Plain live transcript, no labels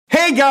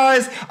Hey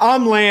guys,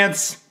 I'm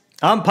Lance.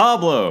 I'm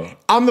Pablo.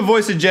 I'm the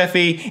voice of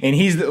Jeffy, and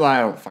he's the. I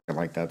don't fucking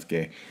like that's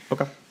gay.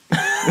 Okay.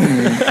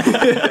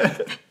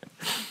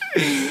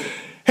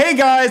 Hey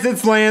guys,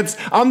 it's Lance.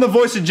 I'm the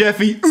voice of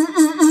Jeffy,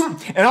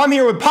 and I'm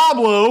here with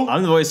Pablo.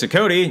 I'm the voice of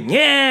Cody.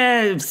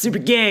 Yeah, super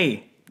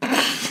gay.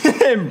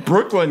 And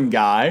Brooklyn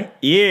guy.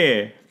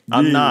 Yeah,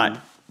 I'm not,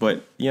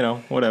 but you know,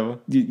 whatever.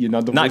 You're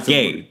not the Not voice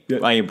gay.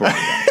 Of, I ain't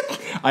Brooklyn guy.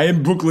 I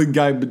am Brooklyn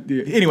guy, but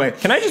anyway.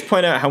 Can I just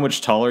point out how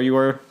much taller you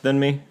are than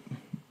me?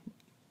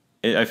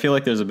 I feel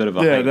like there's a bit of a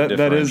height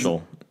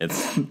differential.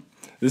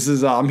 This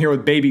is I'm here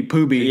with Baby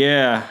Pooby.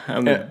 Yeah,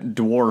 I'm a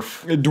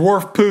dwarf.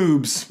 Dwarf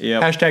Poobs.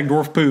 Yep. Hashtag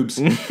Dwarf Poobs.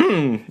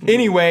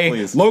 Anyway,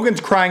 Please. Logan's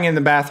crying in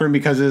the bathroom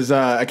because his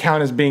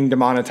account is being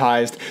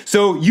demonetized.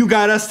 So you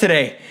got us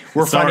today.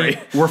 We're Sorry.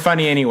 funny. We're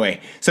funny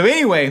anyway. So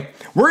anyway,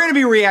 we're going to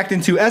be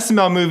reacting to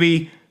SML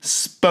movie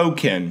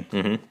Spoken.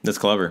 Mm-hmm. That's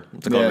clever.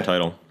 It's a clever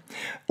title.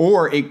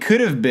 Or it could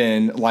have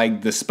been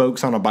like the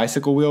spokes on a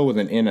bicycle wheel with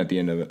an N at the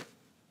end of it.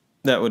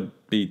 That would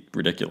be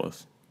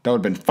ridiculous. That would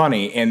have been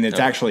funny, and it's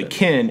actually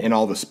Ken in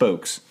all the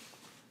spokes.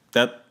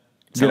 That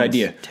Good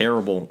idea.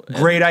 Terrible.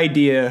 Great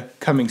idea.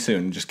 Coming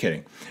soon. Just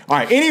kidding. All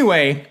right.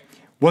 Anyway,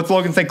 what's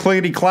Logan say?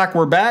 Clickety clack.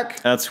 We're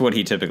back. That's what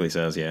he typically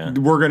says. Yeah.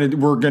 We're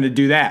gonna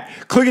do that.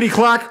 Clickety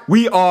clack.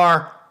 We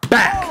are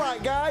back. All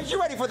right, guys. You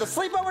ready for the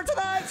sleepover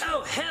tonight?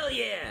 Oh, hell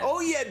yeah. Oh,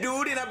 yeah,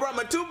 dude. And I brought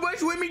my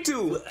toothbrush with me,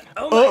 too.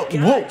 Oh, my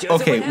God. Whoa. Joseph,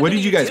 Okay. What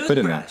did you guys put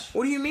in that? that?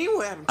 What do you mean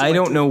what happened to I my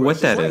don't know what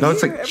toothbrush? that is. No,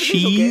 it's like Everything's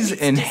cheese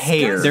okay. and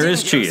hair. There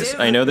is cheese.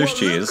 I know there's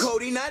Well, look, cheese.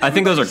 Cody, not I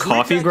think those are everybody's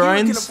coffee rich like you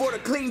and grinds. can afford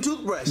a clean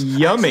toothbrush.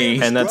 Yummy. I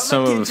said, And that's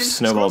scrub my some of kitchen,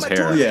 Snowball's scrub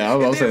my hair. toilet, Yeah, I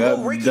was and about to say, then that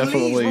go rake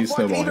definitely leaves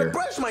before I can Snowball even hair.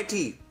 brush my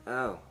teeth.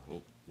 Oh,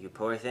 you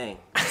poor thing.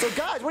 So,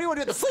 guys, what do you want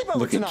to do at the sleepover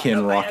Look at tonight?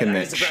 Ken rocking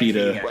that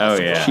cheetah. Oh,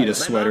 yeah. Cheetah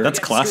sweater. That's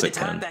classic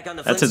Ken.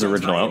 That's his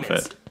original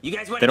outfit. They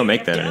don't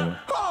make that anymore.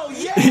 Oh,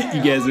 yeah.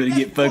 You guys want to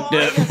get fucked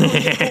up?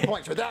 Full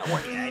points for that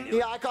one.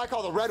 Yeah, I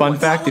call the red Fun one.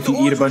 fact: if you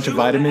eat a bunch of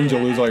vitamins,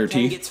 you'll lose all your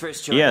Ken teeth. gets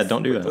first choice. Yeah,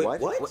 don't do that.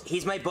 What?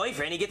 He's my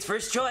boyfriend. He gets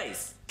first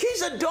choice.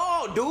 He's a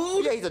doll,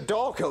 dude. Yeah, he's a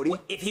doll, Cody.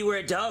 If he were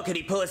a doll, could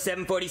he pull a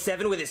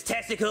 747 with his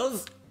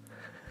testicles?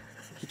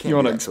 You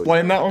want to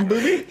explain that one,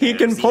 Booby? He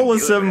can pull a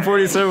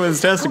 747 with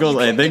his testicles.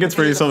 I think it's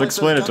pretty He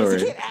self-explanatory.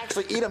 can't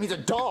actually eat him. He's a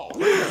doll.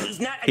 He's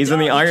not. A He's in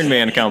the doll. He Iron can't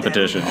Man eat them.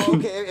 competition.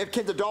 Okay, if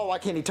Ken's a doll, why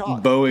can't he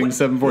talk? Boeing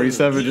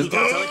 747 He just.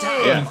 talks all the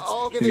time. Yeah.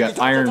 Oh, okay, He's he got talks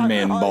all the Iron time.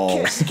 Man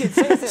balls. Ken,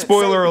 say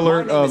Spoiler my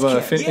alert name of is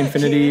Ken. Yeah,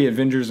 Infinity, Ken.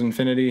 Avengers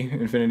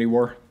Infinity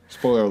War.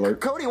 Spoiler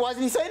alert. Cody, why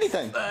doesn't he say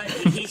anything?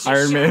 He's just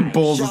Iron Man shy.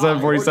 pulls the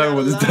 747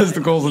 with his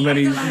testicles, and then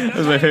he That's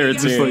my favorite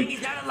just scene. like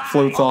He's not alive.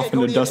 floats off Okay,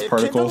 into Cody, dust if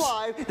particles. Ken's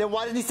alive, then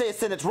why doesn't he say a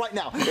sentence right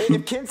now?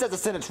 If Ken says a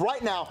sentence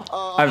right now,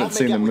 I haven't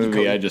seen the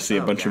movie. I just see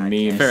a bunch of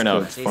memes. Fair so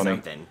enough. It's Say funny.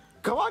 something.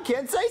 Come on,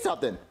 Ken, say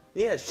something.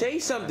 Yeah, say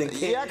something,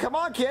 kid. Yeah, come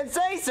on, Ken,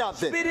 say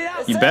something. Spit it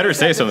out. You better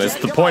say something. It's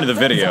the Come point on, of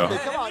the say video. something.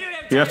 Come on.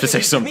 You have to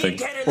say something.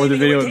 Or the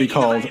video would be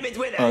called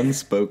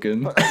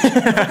Unspoken.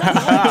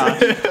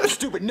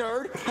 Stupid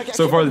nerd.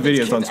 So far, the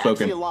video's Ken's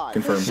unspoken. actually alive.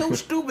 Confirmed. So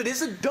stupid.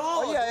 It's a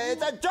doll. Oh, yeah,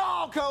 it's a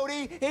doll,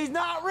 Cody. He's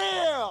not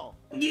real.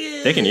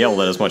 They can yell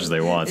that as much as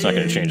they want. It's not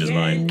going to change his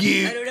mind.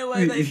 I don't know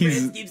why my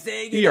friends keep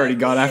saying He you're already not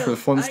got real. after the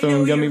Flintstone I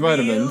know gummy you're real,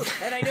 vitamins.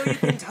 And I know you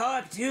can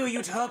talk too.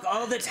 You talk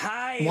all the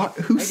time. What?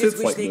 Who I just sits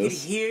wish like they could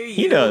this? hear you.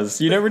 He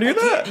does. You never do I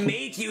that. can't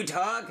make you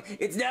talk.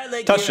 It's not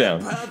like Touchdown.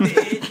 You're a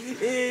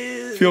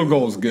puppet. Field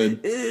goal is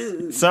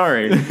good.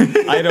 Sorry.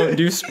 I don't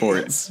do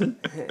sports.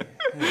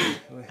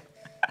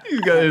 He's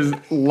got his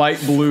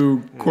light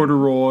blue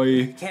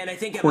corduroy, Ken, I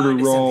think I'm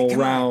onto something. corduroy Come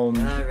on. round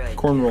All right.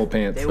 cornroll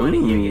pants. They want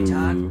to hear you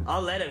talk. Ooh.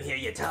 I'll let them hear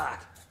you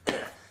talk.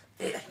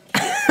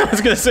 I was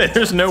going to say,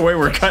 there's no way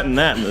we're cutting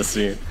that in this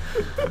scene.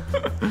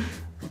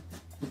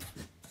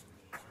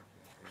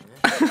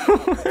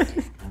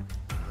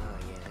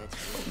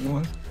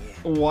 What?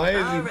 Why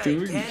is All right, he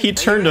doing Ken, He are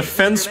turned you a ready for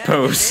fence that?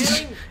 post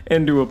Ready?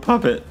 into a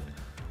puppet.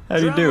 How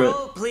do you do Drum it?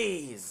 roll,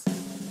 please.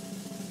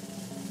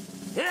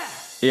 Yeah.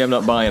 Yeah, I'm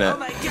not buying Oh it.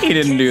 my God, He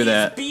didn't Ken, do he's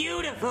that.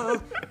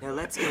 Beautiful. Now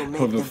let's go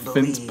make of a them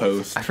fence believe.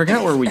 post? I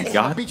forgot where we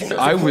got that.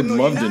 I would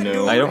love to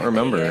know. I don't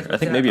remember. I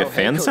think maybe a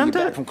fan sent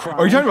it?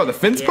 Are you talking about the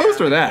fence post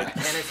or that?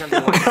 Ken or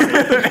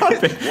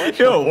something.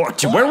 Yo,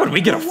 where would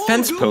we get a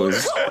fence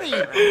post? Cody,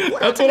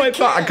 That's what I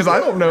thought, because I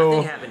don't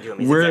know happened to him.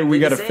 He's where we exactly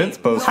got the a same. fence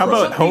post. How from.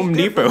 about Home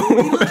Depot?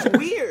 Looks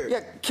weird. Yeah,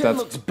 Ken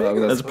looks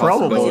bigger. That's a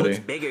probable. possibility.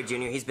 Bigger,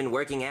 Junior. He's been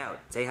working out.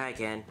 Say hi,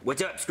 Ken.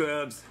 What's up,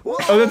 Scrubs? Whoa,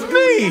 Oh, that's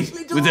me!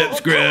 actually do. What's up, Oh,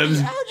 Scrubs?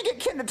 Cody, how'd you get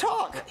Ken to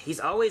talk? He's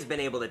always been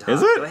able to talk.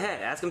 Is it? Go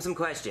ahead, ask him some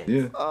questions.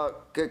 Yeah.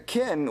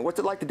 Ken, what's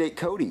it like to date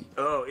Cody?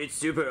 Oh, it's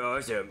super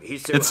awesome.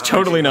 He's so It's hot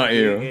totally and not funny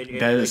you. and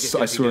That like is, the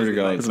I stuff he swear does to with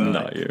God, my it's butt.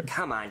 not you.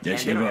 Come on, Ken.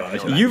 Yes, they you don't are.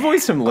 have to know You about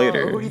voice him Who do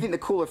later. you think the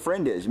cooler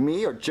friend is,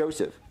 me or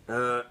Joseph?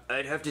 that.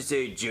 I'd have to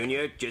say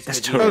Junior, just That's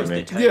because he totally has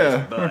me. the tightest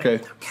Yeah, butt. okay.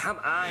 Come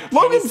on.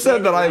 Logan Kenny,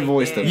 said that I right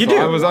voiced there. him. You so do.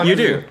 I was You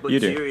do. But You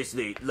do.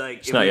 seriously,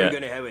 like, if not we were yet.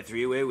 gonna have a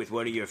three-way with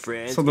one of your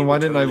friends, So then it why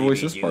would didn't I totally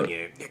voice be this part? Junior.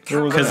 Where was Come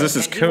that? on, 'Cause this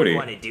is Ken, you Cody.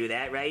 wouldn't want to do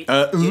that, right?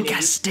 Ooh. Junior,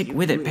 Gotta stick you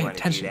with it, wouldn't pay wanna do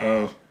attention. that.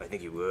 Oh. But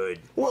think you would.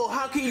 Well,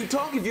 how can you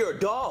talk if you're a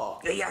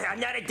doll? Yeah, I'm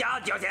not a doll,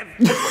 Joseph.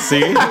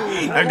 See?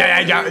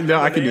 No,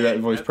 I can do that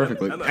voice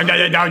perfectly.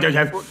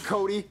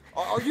 Cody,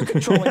 are you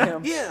controlling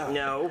him? Yeah.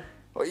 No.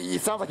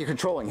 It sounds like you're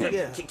controlling him.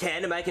 Yeah.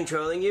 Ken, am I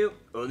controlling you?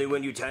 Only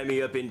when you tie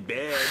me up in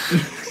bed.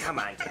 Come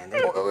on, Ken.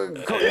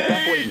 Cody,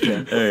 back away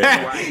from him.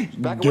 Why?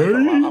 Back away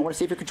from him. I want to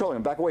see if you're controlling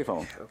him. Back away from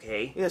him.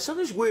 Okay. Yeah,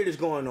 something's weird is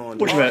going on.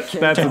 Look at that.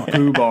 That's a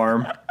boob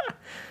arm.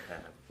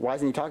 Why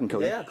isn't he talking,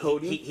 Cody? Yeah,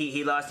 Cody.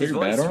 He lost his Your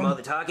voice bad from arm? all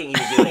the talking he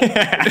was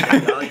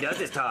doing. All he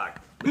does is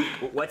talk.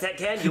 What's that,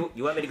 Ken?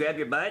 You want me to grab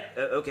your butt?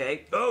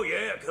 Okay. Oh,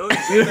 yeah, Cody.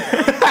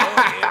 Oh,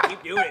 yeah,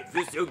 keep doing it.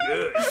 Feels so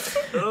good.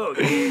 Oh,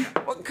 yeah.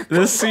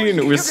 This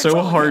scene was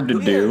so hard to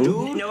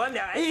do No, I'm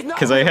not.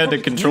 because I had to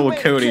control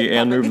Cody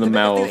and move the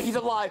mouth. He's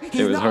alive.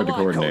 It was hard to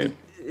coordinate.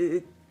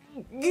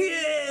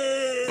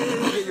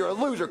 You're a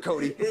loser,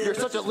 Cody. You're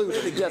such a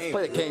loser. Yes,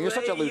 play the game. You're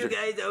such a Why are you loser.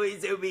 guys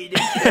always so mean?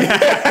 Get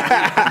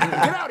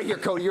out of here,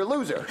 Cody. You're a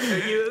loser. Are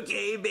you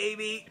okay,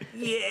 baby?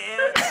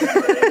 Yeah.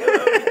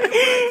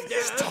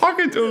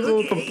 Talking to him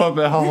with the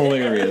puppet, how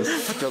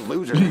hilarious. Such a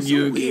loser.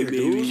 You weird,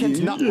 dude. Ken's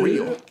not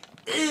real.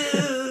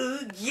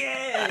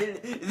 Yeah,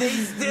 they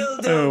still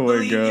don't Oh my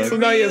believe God. you're So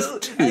now he has real.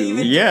 two. I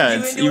even Yeah, turned you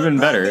it's into a even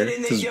better. puppet and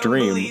It's then his you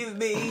dream. don't believe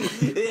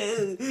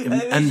me.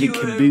 I I'm wish the you were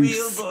a caboose.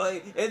 real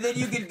boy, and then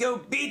you could go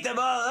beat them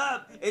all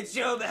up and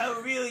show them how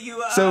real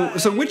you are.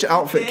 So which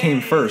outfit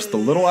came first? The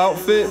little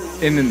outfit,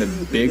 and then the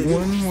big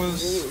one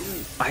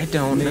was. I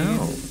don't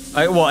know.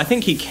 I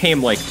think he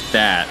came like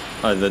that,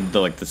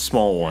 the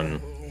small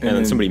one, and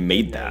then somebody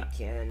made that.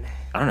 Ken.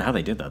 I don't know how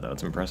they did that though.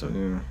 It's impressive.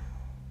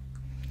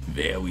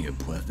 Very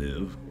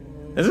impressive.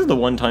 This is the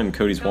one time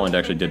Cody's wand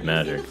actually did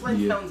magic.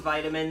 Flintstones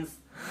vitamins.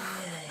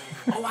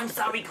 Oh, I'm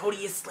sorry, Cody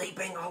is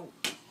sleeping. Oh,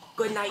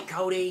 good night,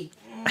 Cody.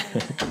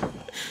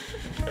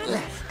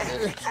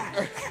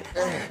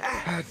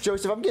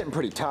 Joseph, I'm getting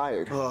pretty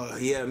tired.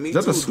 Yeah, me Is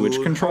that too, the Switch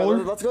dude. controller?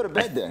 Let's go to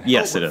bed then.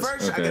 Yes, But it is.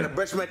 First, Okay. I gotta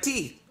brush my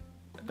teeth.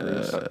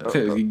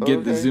 Okay, you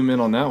get the okay. zoom in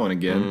on that one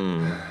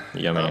again.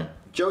 Yummy.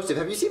 Joseph,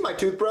 have you seen my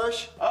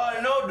toothbrush?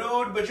 No,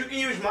 dude, but you can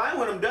use mine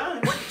when I'm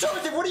done.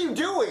 Joseph, what are you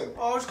doing?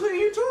 Oh, it's cleaning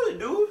your toilet,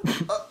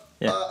 dude.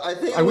 I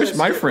think I wish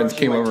my friends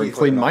came over and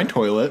cleaned my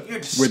toilet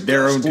with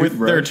their own With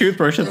their toothbrush.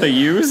 toothbrush that they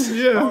use? All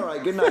Yeah.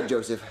 right, good night,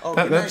 Joseph. Oh,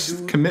 That- good night, that's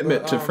dude.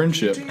 commitment to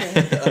friendship. Turn your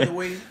head the other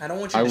way. I don't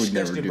want I your would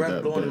never disgusting do breath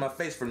that, blowing in but-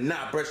 my face for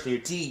not brushing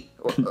your teeth.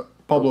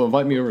 Pablo,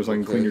 invite me over so I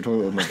can clean your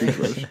toilet with my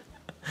toothbrush.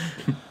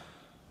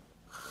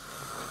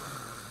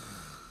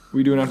 What are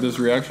you doing after this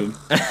reaction?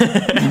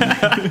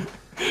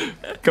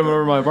 Coming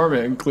over to my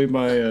apartment and clean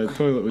my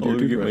toilet with your I'll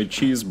get my toothbrush.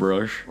 cheese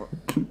brush.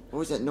 What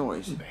was that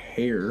noise?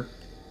 Hair.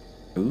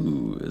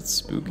 Ooh, it's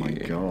spooky. Oh my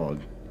god.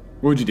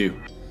 What'd you do?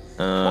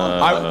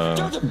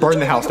 Joseph, Burn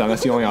the house down.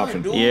 That's the only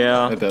option.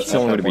 Yeah, At that- that's the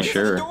only way to be at that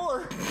sure.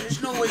 door.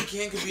 There's no way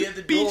Ken could be at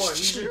the door.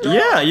 He's a dog.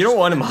 Yeah, you don't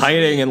want him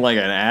hiding in like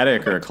an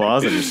attic or a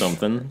closet or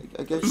something.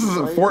 I guess This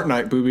isn't right.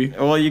 Fortnite, booby.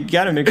 Well, you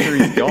gotta make sure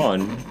he's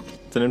gone.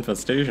 It's an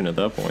infestation at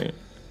that point.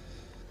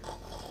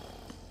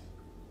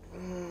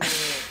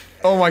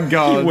 Oh my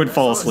god. He would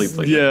fall asleep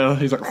like Yeah,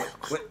 he's like.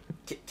 What?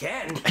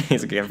 Ken?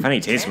 He's like, I have a funny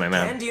taste in my Ken,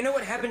 mouth. do you know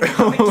what happened to you,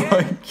 Oh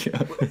my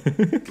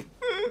Ken?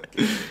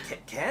 god.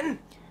 Ken?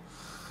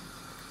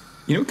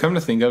 You know, come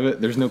to think of it,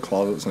 there's no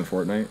closets in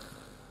Fortnite.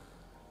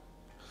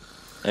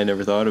 I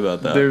never thought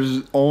about that.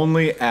 There's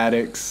only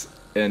attics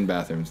and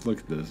bathrooms. Look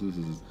at this. This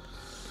is.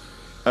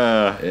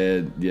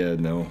 Yeah,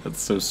 no. That's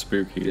so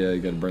spooky. Yeah,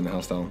 you gotta burn the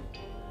house down.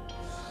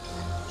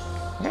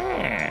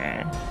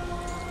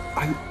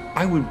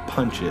 I would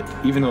punch it,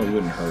 even though it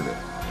wouldn't hurt it.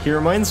 He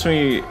reminds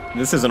me,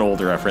 this is an old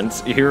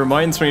reference, he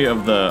reminds me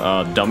of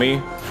the dummy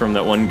from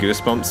that one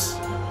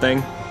Goosebumps thing.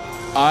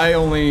 I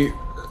only.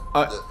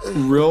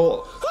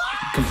 Real.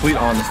 Complete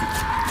honesty.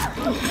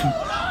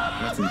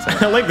 That's insane.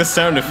 I like the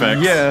sound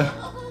effects. Yeah.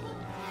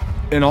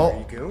 In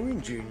all. Going,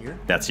 Junior.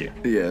 That's you.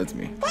 Yeah, that's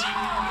me.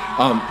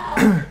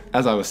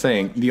 As I was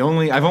saying,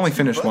 I've only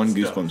finished one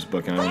Goosebumps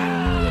book, and I don't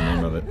even remember the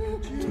name of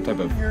it. Some type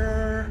of.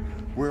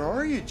 Where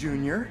are you,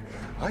 Junior?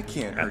 I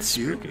can't That's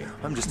hurt you. spooky.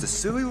 I'm just a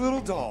silly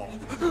little doll.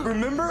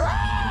 Remember?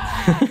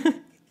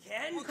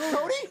 Ken?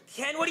 Cody?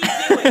 Ken, what are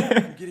you doing?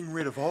 I'm getting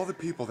rid of all the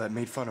people that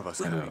made fun of us.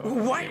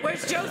 What?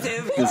 Where's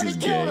Joseph? This is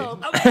gay. Oh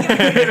my god,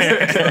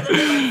 they're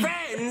my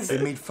friends. They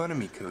made fun of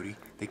me, Cody.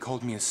 They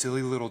called me a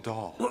silly little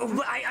doll.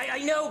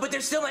 I know, but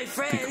they're still my They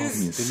called me a friends.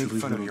 They make silly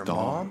fun of little your doll.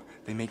 mom.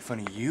 They make fun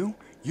of you.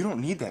 You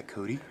don't need that,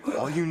 Cody.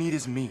 All you need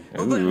is me.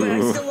 But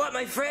I still want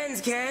my friends,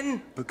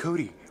 Ken. But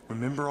Cody,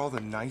 remember all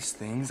the nice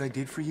things I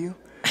did for you?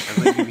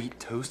 I let you eat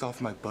toast off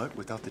my butt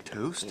without the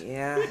toast?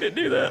 Yeah, Didn't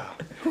do that.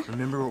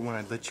 Remember when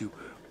I let you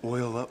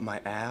oil up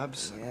my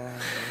abs? yeah,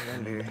 I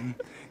remember.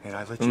 And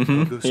I let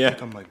you go stick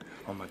yeah.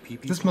 on my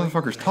pee-pee? This plate?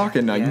 motherfucker's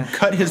talking now. You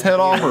cut his head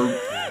off or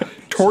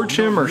torch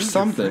You him don't or need your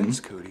something. friends,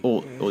 Cody.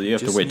 Well, you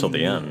have to Just wait till me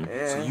the and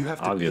end. you. So you have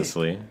to pick.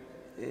 Obviously.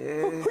 Who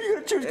are you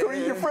gonna choose, Cody?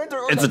 Your friends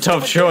or It's a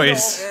tough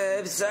choice.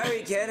 I'm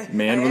sorry, Ken.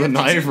 Man I with a have to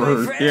knife choose my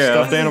or friends. Yeah.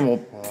 stuffed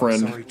animal Oh, I'm friend.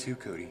 sorry too,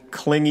 Cody.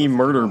 Clingy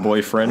murder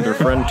boyfriend or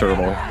friend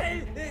turtle.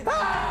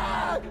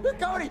 Ah!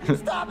 Cody,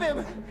 stop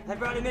him! I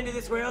brought him into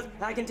this world.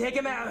 I can take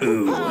him out.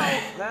 Ooh.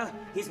 Well,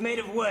 he's made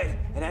of wood,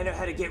 and I know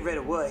how to get rid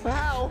of wood.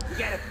 How? You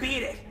gotta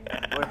beat it.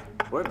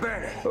 Or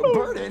burn it.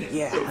 Burn it?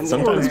 Yeah, I'm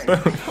Sometimes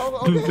gonna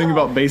burn it. Think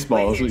about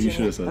baseball. That's Wait what here, you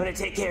should have Jimmy. I'm said.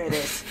 gonna take care of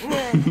this.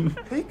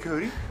 Hey,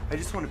 Cody. I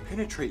just want to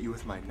penetrate you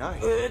with my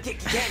knife.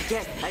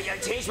 Ken, I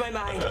changed my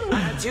mind.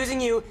 I'm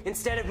choosing you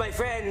instead of my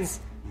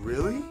friends.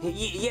 Really?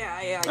 Yeah,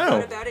 I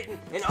thought about it.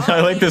 And all I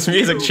like this need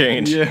music to do-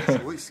 change. Yeah.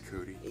 Voice,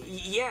 Cody.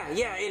 Yeah.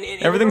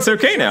 And Everything's in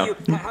order to okay show now.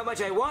 you How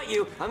much I want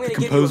you? I'm gonna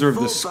Composer give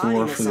of you a the full score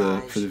body for the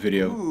massage.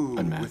 video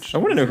unmatched. I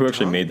want to know who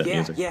actually made that Yeah,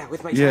 music. yeah,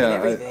 with my tongue and Yeah,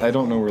 everything. I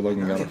don't know where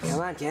Logan got it Come from.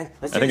 on, Ken.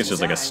 Let's I think do it's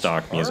just like a massage.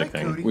 stock music All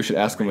right, thing. Cody. We should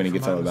ask him when he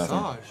gets out of the My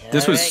bathroom. massage.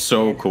 This was Alright,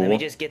 so Ken, cool. Let me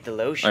just get the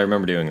lotion. I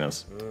remember doing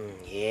this.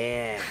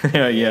 Yeah.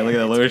 Yeah, look at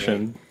that that's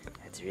lotion. great.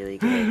 That's really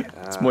good.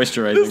 It's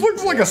moisturizing. This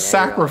looks like a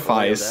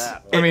sacrifice.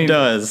 It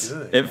does.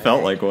 It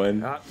felt like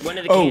one. One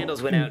of the Oh,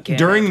 candles went out, Ken.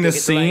 during this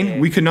Let's go get the scene, lighter.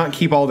 we could not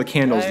keep all the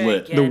candles Alright,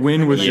 lit. The Ken,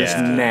 wind was Yeah. just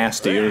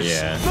nasty. It was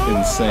Yeah.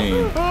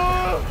 insane.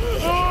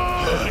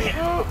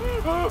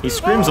 He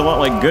screams a lot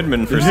like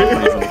Goodman for some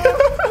reason.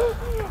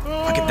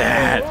 Look at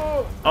that.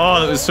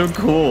 Oh, that was so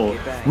cool.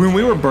 When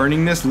we were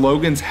burning this,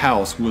 Logan's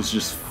house was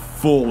just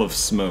full of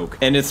smoke.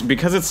 And it's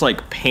because it's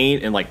like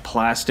paint and like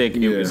plastic.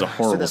 It was a Yeah.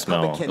 horrible that's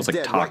probably smell. It Ken's was like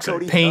dead, right, toxic.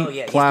 Cody? Paint, Oh,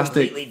 yeah, he's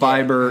plastic, completely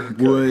fiber,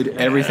 wood,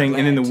 everything,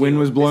 and then the wind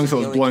was blowing, so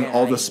it was blowing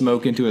all the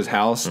smoke into his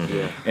house.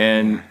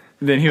 And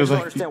then he was don't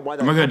like, understand why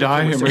 "Am I that gonna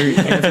die? Am I company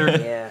gonna get cancer?"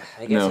 Yeah,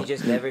 I guess No. he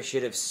just never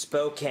should have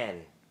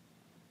spoken.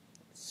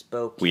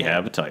 We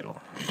have a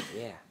title.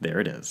 Yeah. There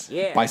it is.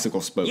 Yeah.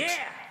 Bicycle spokes.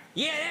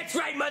 Yeah, that's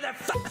right,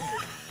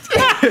 motherfucker.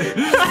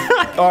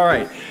 All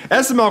right,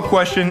 SML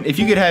question: if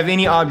you could have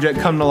any object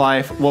come to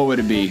life, what would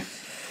it be?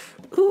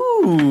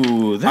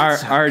 Ooh, I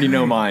already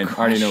know mine. I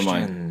already know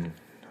mine.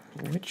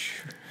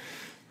 Which?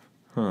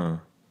 Huh.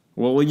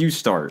 Well, you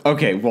start.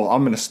 Okay, well,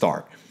 I'm gonna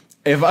start.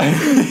 If I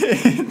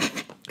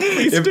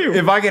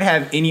if I could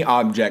have any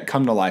object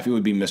come to life, it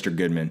would be Mr.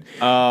 Goodman.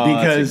 Oh,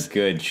 because that's a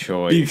good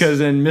choice. because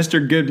in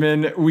Mr.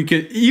 Goodman, we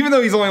could, even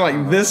though he's only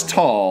like this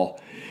tall,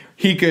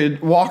 he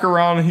could walk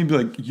around and he'd be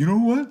like, you know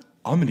what?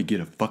 I'm gonna get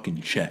a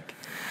fucking check.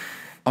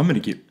 I'm gonna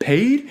get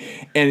paid.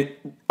 And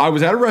I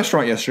was at a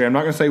restaurant yesterday. I'm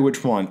not gonna say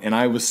which one. And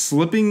I was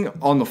slipping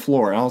on the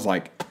floor, and I was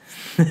like,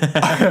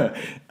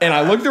 and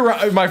I looked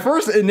around. My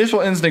first initial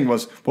instinct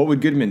was, what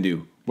would Goodman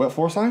do? Wet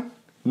floor sign?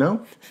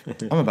 No.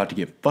 I'm about to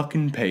get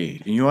fucking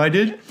paid. And you know what I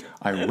did?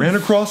 I ran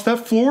across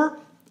that floor.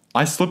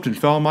 I slipped and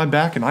fell on my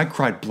back, and I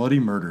cried bloody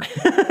murder.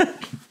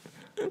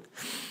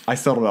 I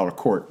settled out of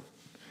court.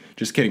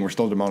 Just kidding. We're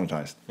still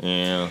demonetized.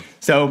 Yeah.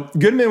 So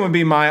Goodman would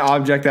be my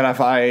object that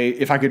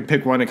if I could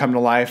pick one to come to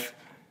life,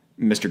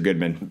 Mr.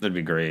 Goodman. That'd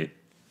be great.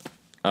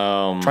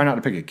 Try not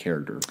to pick a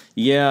character.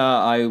 Yeah,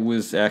 I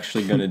was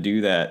actually gonna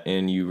do that,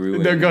 and you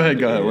ruined. No, go ahead.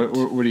 Go ahead.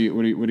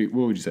 it.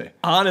 What would you say?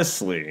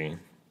 Honestly,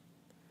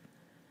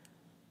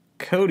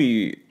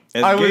 Cody,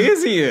 as I gay was-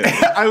 as he is,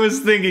 I was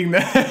thinking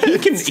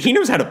that. he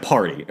knows how to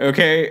party.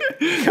 Okay,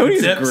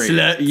 Cody's What's up, great.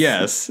 sluts?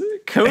 Yes,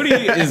 Cody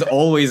is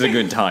always a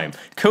good time.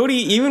 Cody,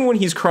 even when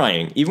he's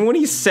crying, even when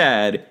he's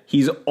sad,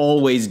 he's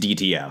always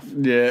DTF.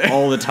 Yeah.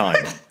 all the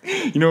time.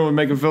 You know what would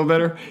make him feel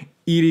better?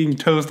 Eating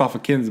toast off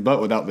of Ken's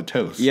butt without the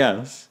toast.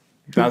 Yes,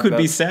 who That- could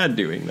be that's- sad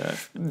doing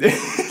that?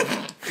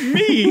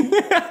 Me.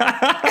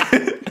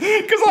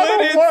 Because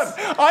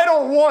I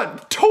don't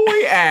want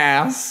toy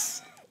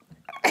ass.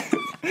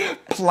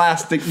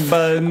 Plastic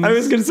buns. I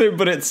was gonna say,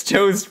 but it's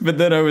toast. But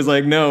then I was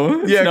like,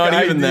 no, it's not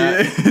even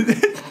that.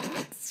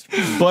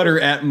 Butter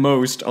at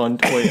most on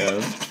toy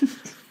ass.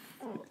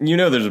 You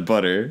know there's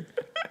butter.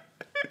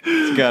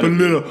 It's got Put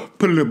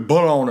a little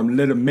butter on them,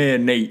 let them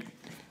marinate.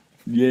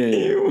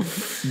 Yeah.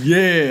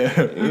 Yeah.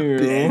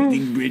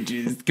 Plastic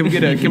bridges. Can we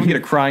get a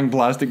crying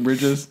plastic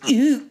bridges?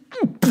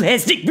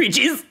 Plastic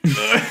bridges.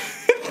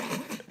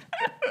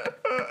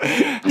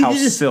 How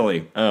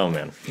silly. Oh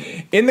man.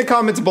 In the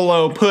comments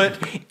below, put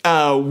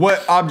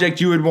what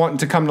object you would want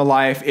to come to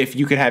life if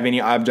you could have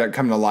any object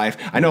come to life.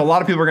 I know a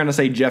lot of people are going to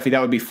say Jeffy.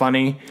 That would be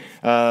funny.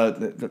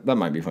 That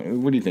might be funny.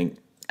 What do you think?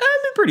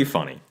 That'd be pretty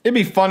funny. It'd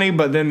be funny,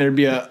 but then there'd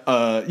be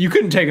you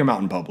couldn't take him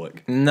out in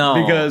public. No,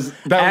 Because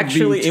that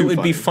actually would be it too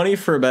would be funny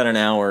for about an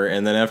hour,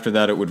 and then after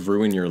that it would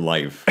ruin your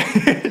life.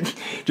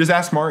 Just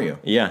ask Mario.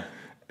 Yeah,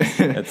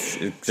 that's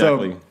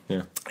exactly.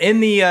 Yeah. In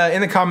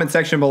the comment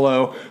section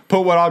below,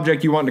 put what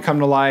object you want to come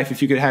to life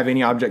if you could have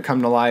any object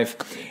come to life.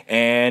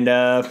 And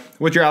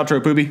what's your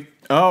outro, Poopy?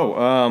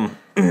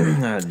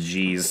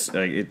 Jeez.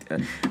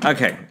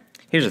 Okay,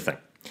 here's the thing.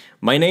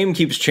 My name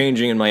keeps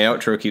changing, and my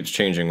outro keeps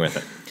changing with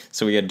it.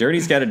 So we had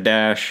Dirty's Got a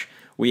Dash.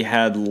 We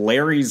had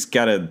Larry's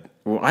Got a.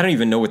 Well, I don't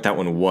even know what that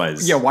one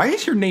was. Yeah, why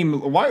is your name?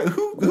 Why?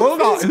 Who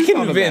Logan's who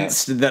thought of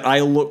convinced that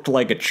I looked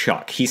like a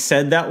Chuck. He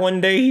said that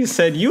one day. He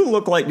said, "You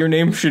look like your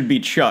name should be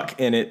Chuck,"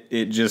 and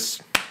it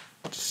just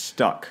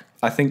stuck.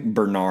 I think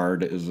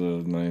Bernard is a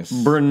nice.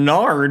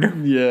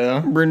 Bernard.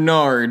 Yeah.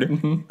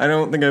 Bernard. I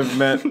don't think I've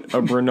met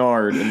a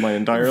Bernard in my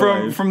entire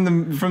life. From the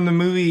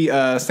movie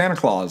Santa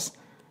Claus.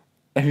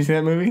 Have you seen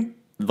that movie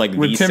Like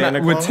with the Tim Santa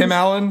Claus? with Tim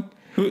Allen?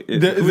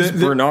 Who's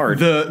Bernard?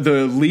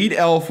 The lead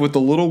elf with the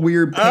little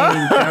weird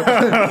painting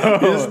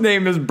cap. His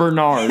name is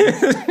Bernard.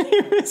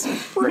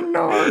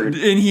 Bernard.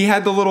 And he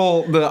had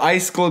the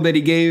ice globe that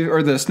he gave,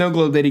 or the snow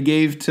globe that he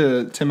gave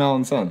to Tim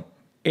Allen's son.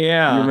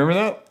 Yeah. You remember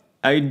that?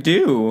 I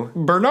do.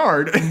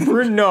 Bernard.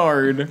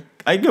 Bernard.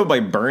 I go by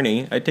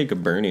Bernie. I take a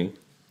Bernie.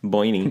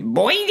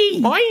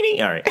 Boiny.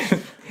 All right.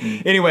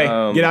 Anyway,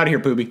 get out of here,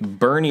 Poopy.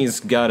 Bernard's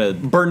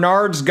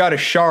got a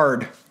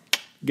shard.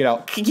 Get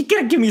out. You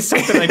gotta give me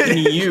something I can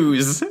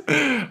use.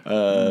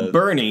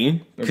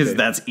 Bernie, because okay.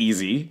 that's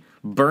easy.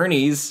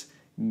 Bernie's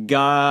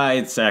guy.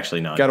 It's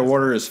actually not. Got to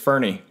order his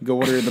Fernie. Go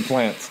order the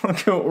plants. I'll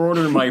go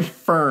order my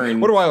fern.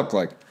 What do I look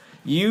like?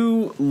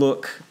 You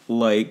look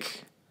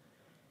like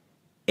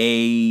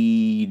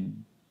a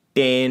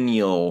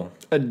Daniel.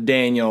 A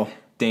Daniel.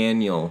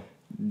 Daniel.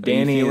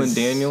 Danny Are you feeling is-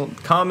 Daniel?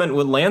 Comment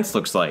what Lance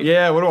looks like.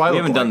 Yeah, what do I look like? We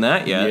haven't done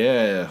that yet.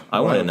 Yeah. I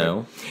What do want to look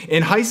know. like?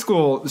 In high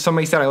school,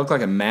 somebody said I look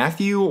like a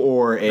Matthew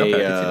or Okay, I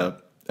can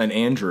see an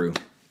Andrew.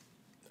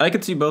 I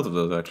could see both of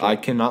those, actually. I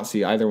cannot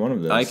see either one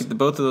of those.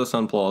 Both of those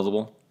sound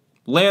plausible.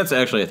 Lance,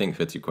 actually, I think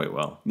fits you quite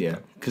well. Yeah,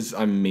 because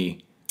I'm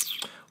me.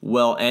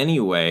 Well,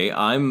 anyway,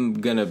 I'm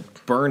gonna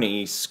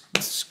Bernie. You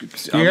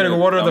gotta go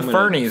water the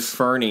fernies.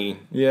 Fernie.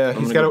 Yeah,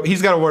 he's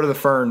got to water the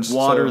ferns.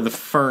 Water so- the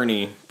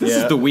Fernie. This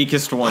Yeah. is the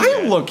weakest one. I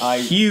yet. look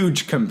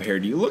huge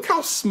compared to you. Look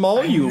how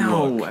small you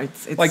look.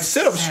 It's Like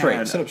sit up sad.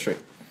 straight. Sit up straight.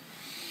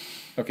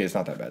 Okay, it's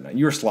not that bad now.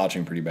 You were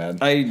slouching pretty bad.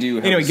 I do.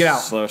 Have Anyway, get out.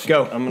 slush.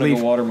 Go. I'm gonna Leave.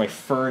 go water my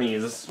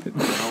Fernies.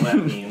 All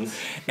that means.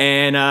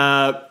 And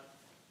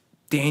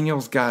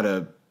Daniel's got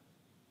a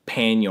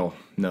Paniel.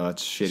 No,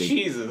 that's shitty.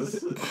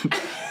 Jesus.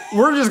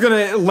 We're just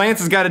gonna. Lance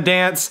has got to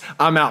dance.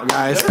 I'm out,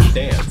 guys.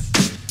 Dance.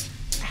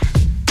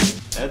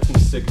 Add some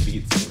sick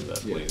beats for that,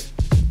 please.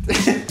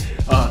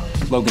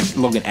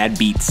 Logan, add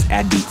beats.